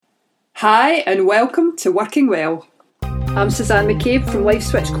Hi and welcome to Working Well. I'm Suzanne McCabe from Life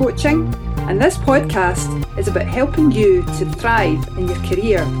Switch Coaching, and this podcast is about helping you to thrive in your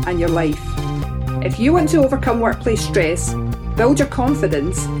career and your life. If you want to overcome workplace stress, build your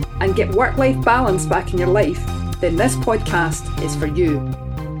confidence and get work-life balance back in your life, then this podcast is for you.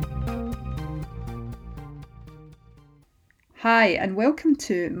 Hi and welcome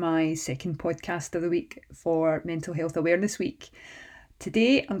to my second podcast of the week for Mental Health Awareness Week.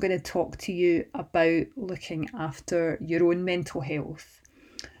 Today I'm going to talk to you about looking after your own mental health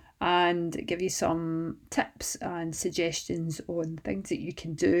and give you some tips and suggestions on things that you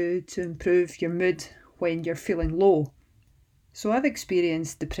can do to improve your mood when you're feeling low. So I've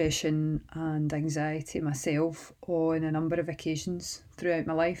experienced depression and anxiety myself on a number of occasions throughout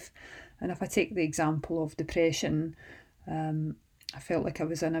my life. And if I take the example of depression, I felt like I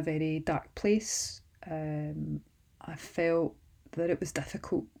was in a very dark place. I felt that it was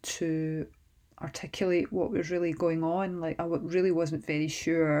difficult to articulate what was really going on. Like I really wasn't very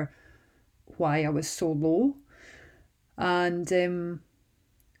sure why I was so low. And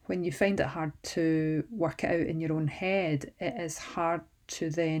when you find it hard to work it out in your own head, it is hard to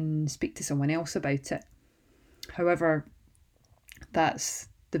then speak to someone else about it. However, that's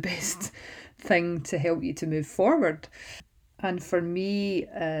the best thing to help you to move forward. And for me,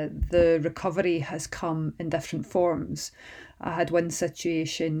 the recovery has come in different forms. I had one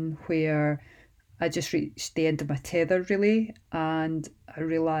situation where I just reached the end of my tether really, and I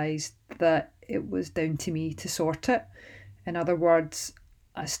realised that it was down to me to sort it. In other words,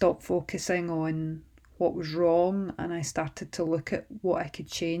 I stopped focusing on what was wrong and I started to look at what I could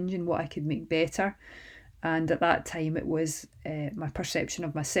change and what I could make better. And at that time it was my perception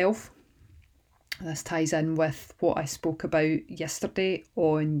of myself. This ties in with what I spoke about yesterday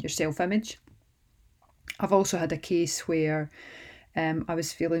on your self-image. I've also had a case where I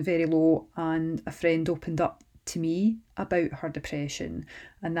was feeling very low and a friend opened up to me about her depression,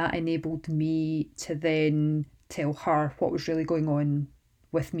 and that enabled me to then tell her what was really going on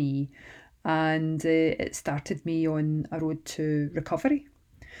with me, and it started me on a road to recovery.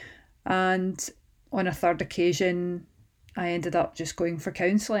 And on a third occasion, I ended up just going for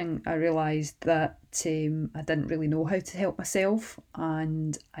counselling. I realised that I didn't really know how to help myself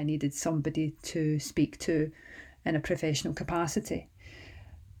and I needed somebody to speak to in a professional capacity.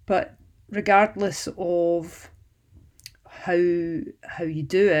 But regardless of how you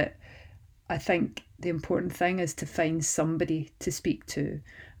do it, I think the important thing is to find somebody to speak to.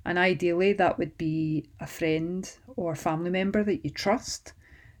 And ideally that would be a friend or family member that you trust.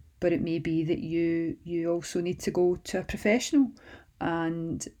 But it may be that you also need to go to a professional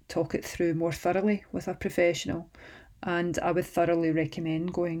and talk it through more thoroughly with a professional. And I would thoroughly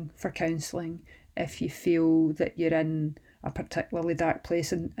recommend going for counselling if you feel that you're in a particularly dark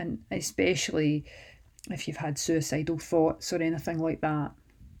place, and especially if you've had suicidal thoughts or anything like that.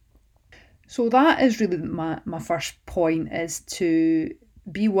 So that is really my first point, is to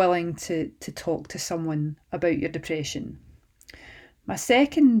be willing to talk to someone about your depression. My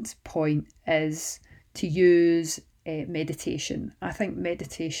second point is to use meditation. I think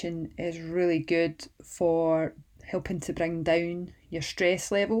meditation is really good for helping to bring down your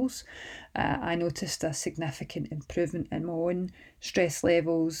stress levels. I noticed a significant improvement in my own stress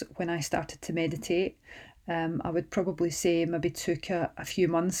levels when I started to meditate. I would probably say maybe took a few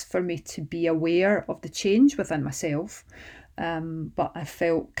months for me to be aware of the change within myself. But I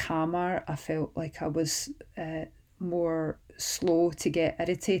felt calmer. I felt like I was more slow to get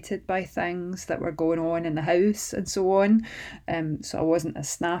irritated by things that were going on in the house and so on. So I wasn't as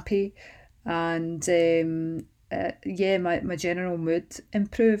snappy, and my general mood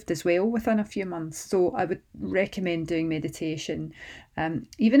improved as well within a few months. So I would recommend doing meditation,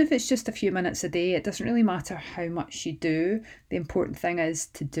 even if it's just a few minutes a day. It doesn't really matter how much you do. The important thing is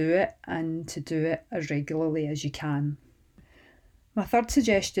to do it, and to do it as regularly as you can. My third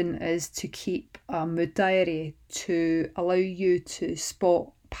suggestion is to keep a mood diary to allow you to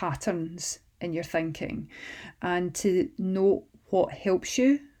spot patterns in your thinking and to note what helps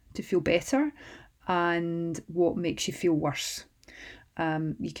you to feel better and what makes you feel worse.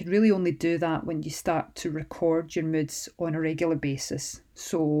 You can really only do that when you start to record your moods on a regular basis.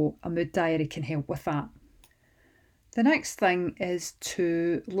 So a mood diary can help with that. The next thing is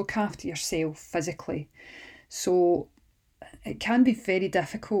to look after yourself physically. So it can be very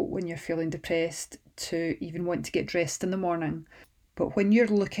difficult when you're feeling depressed to even want to get dressed in the morning. But when you're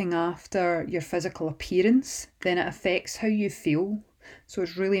looking after your physical appearance, then it affects how you feel. So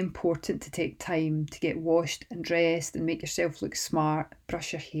it's really important to take time to get washed and dressed and make yourself look smart,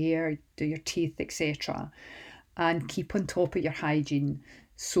 brush your hair, do your teeth, etc. And keep on top of your hygiene.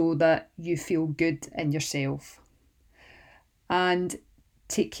 so that you feel good in yourself. And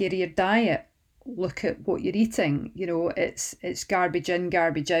take care of your diet. Look at what you're eating. It's garbage in,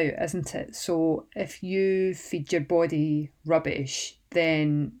 garbage out, isn't it? So if you feed your body rubbish,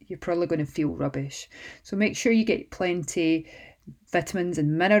 then you're probably going to feel rubbish. So make sure you get plenty vitamins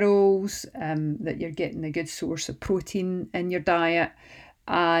and minerals, that you're getting a good source of protein in your diet,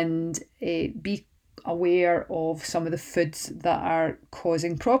 and be aware of some of the foods that are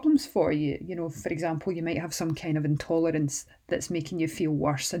causing problems for you. For example, you might have some kind of intolerance that's making you feel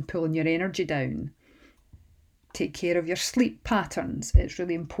worse and pulling your energy down. Take care of your sleep patterns. It's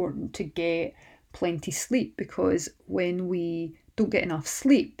really important to get plenty sleep, because when we don't get enough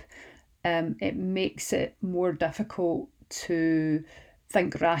sleep, it makes it more difficult to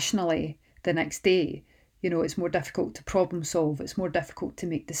think rationally the next day. It's more difficult to problem solve. It's more difficult to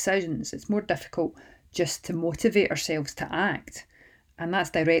make decisions. It's more difficult just to motivate ourselves to act. And that's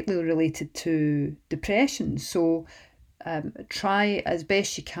directly related to depression. So try as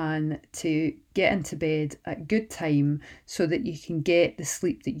best you can to get into bed at good time so that you can get the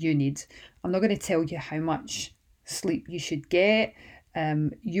sleep that you need. I'm not going to tell you how much sleep you should get.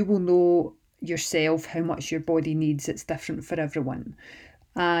 You will know yourself how much your body needs. It's different for everyone.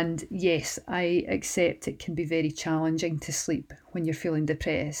 And yes, I accept it can be very challenging to sleep when you're feeling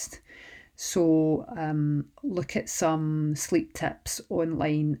depressed. So look at some sleep tips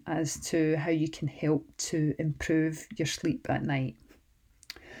online as to how you can help to improve your sleep at night.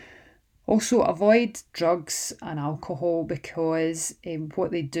 Also, avoid drugs and alcohol, because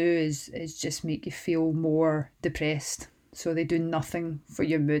what they do is just make you feel more depressed. So they do nothing for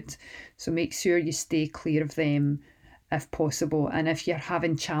your mood. So make sure you stay clear of them if possible. And if you're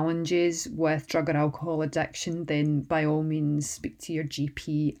having challenges with drug or alcohol addiction, then by all means speak to your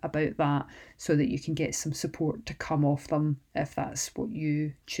GP about that so that you can get some support to come off them if that's what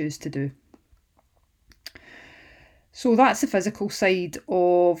you choose to do. So that's the physical side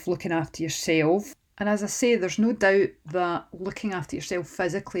of looking after yourself. And as I say, there's no doubt that looking after yourself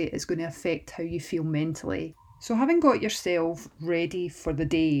physically is going to affect how you feel mentally. So having got yourself ready for the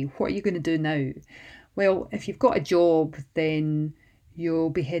day, what are you going to do now? Well, if you've got a job, then you'll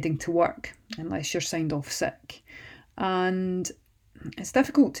be heading to work unless you're signed off sick. And it's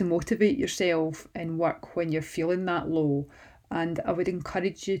difficult to motivate yourself in work when you're feeling that low. And I would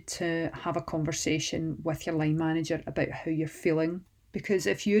encourage you to have a conversation with your line manager about how you're feeling. Because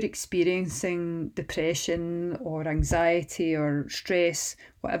if you're experiencing depression or anxiety or stress,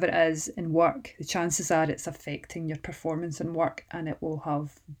 whatever it is in work, the chances are it's affecting your performance in work, and it will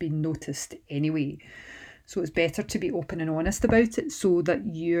have been noticed anyway. So it's better to be open and honest about it so that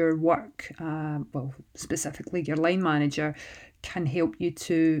your work, specifically your line manager, can help you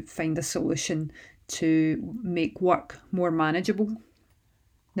to find a solution to make work more manageable.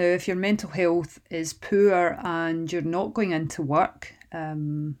 Now, if your mental health is poor and you're not going into work,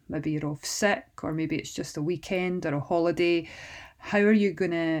 maybe you're off sick, or maybe it's just a weekend or a holiday, how are you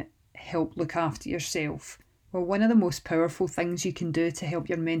going to help look after yourself? Well, one of the most powerful things you can do to help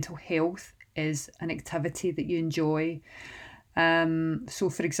your mental health is an activity that you enjoy. So,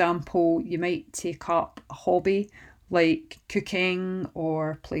 for example, you might take up a hobby like cooking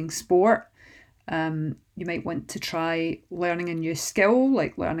or playing sport. You might want to try learning a new skill,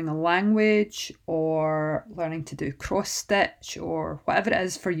 like learning a language or learning to do cross stitch or whatever it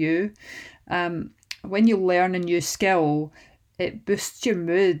is for you. When you learn a new skill, it boosts your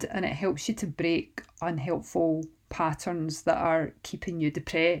mood and it helps you to break unhelpful patterns that are keeping you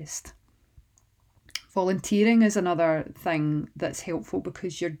depressed. Volunteering is another thing that's helpful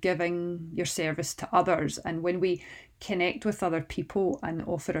because you're giving your service to others. And when we connect with other people and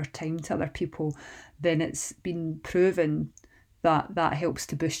offer our time to other people, then it's been proven that that helps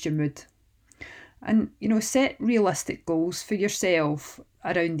to boost your mood. And, set realistic goals for yourself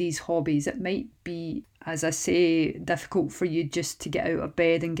around these hobbies. It might be, as I say, difficult for you just to get out of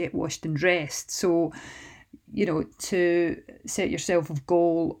bed and get washed and dressed. So, to set yourself a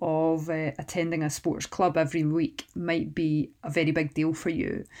goal of attending a sports club every week might be a very big deal for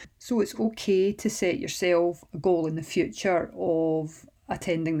you. So it's okay to set yourself a goal in the future of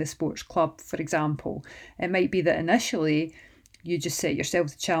attending the sports club, for example. It might be that initially you just set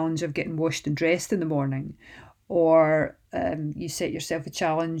yourself the challenge of getting washed and dressed in the morning, or you set yourself a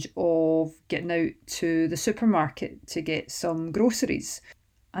challenge of getting out to the supermarket to get some groceries.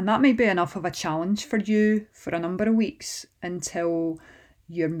 And that may be enough of a challenge for you for a number of weeks until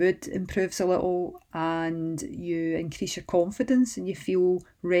your mood improves a little and you increase your confidence and you feel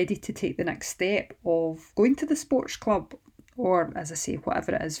ready to take the next step of going to the sports club or, as I say,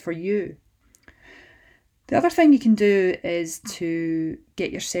 whatever it is for you. The other thing you can do is to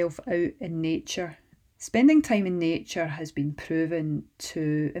get yourself out in nature. Spending time in nature has been proven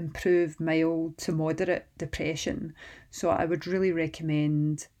to improve mild to moderate depression, so I would really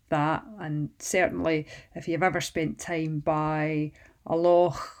recommend that. And certainly if you've ever spent time by a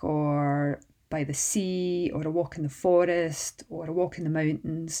loch or by the sea or a walk in the forest or a walk in the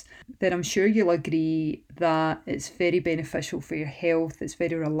mountains, then I'm sure you'll agree that it's very beneficial for your health. It's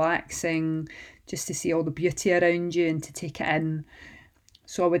very relaxing just to see all the beauty around you and to take it in.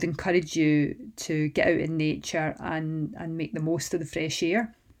 So I would encourage you to get out in nature and make the most of the fresh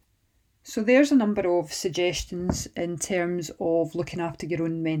air. So there's a number of suggestions in terms of looking after your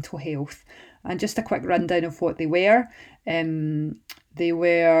own mental health. And just a quick rundown of what they were. They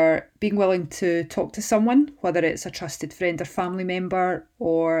were being willing to talk to someone, whether it's a trusted friend or family member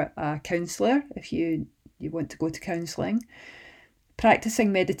or a counsellor if you want to go to counselling.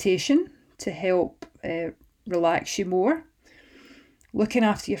 Practising meditation to help relax you more. Looking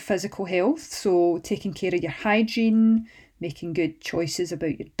after your physical health, so taking care of your hygiene, making good choices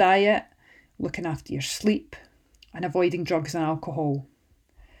about your diet, looking after your sleep, and avoiding drugs and alcohol.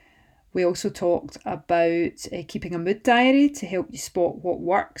 We also talked about keeping a mood diary to help you spot what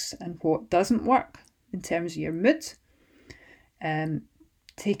works and what doesn't work in terms of your mood.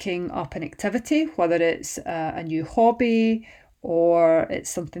 Taking up an activity, whether it's a new hobby or it's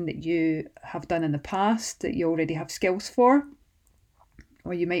something that you have done in the past that you already have skills for.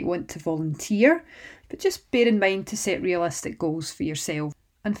 Or you might want to volunteer, but just bear in mind to set realistic goals for yourself.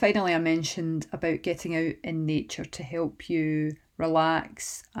 And finally, I mentioned about getting out in nature to help you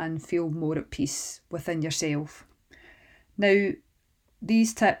relax and feel more at peace within yourself. Now,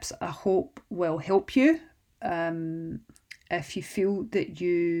 these tips I hope will help you. If you feel that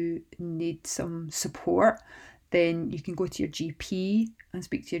you need some support, then you can go to your GP and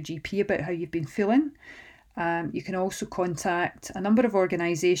speak to your GP about how you've been feeling. You can also contact a number of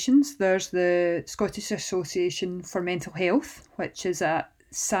organisations. There's the Scottish Association for Mental Health, which is at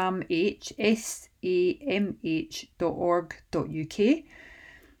samh.org.uk.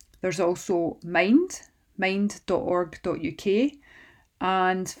 There's also mind.org.uk.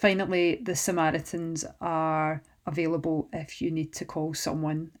 And finally, the Samaritans are available if you need to call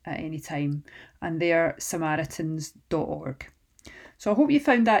someone at any time, and they're samaritans.org. So I hope you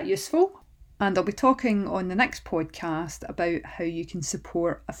found that useful. And I'll be talking on the next podcast about how you can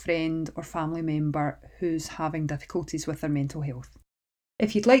support a friend or family member who's having difficulties with their mental health.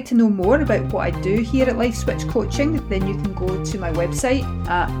 If you'd like to know more about what I do here at Life Switch Coaching, then you can go to my website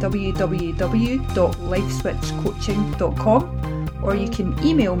at www.lifeswitchcoaching.com, or you can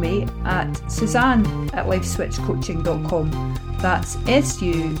email me at suzanne@lifeswitchcoaching.com. That's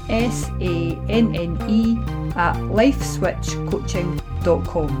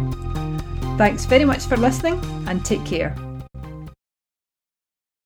SUSANNE@lifeswitchcoaching.com. Thanks very much for listening and take care.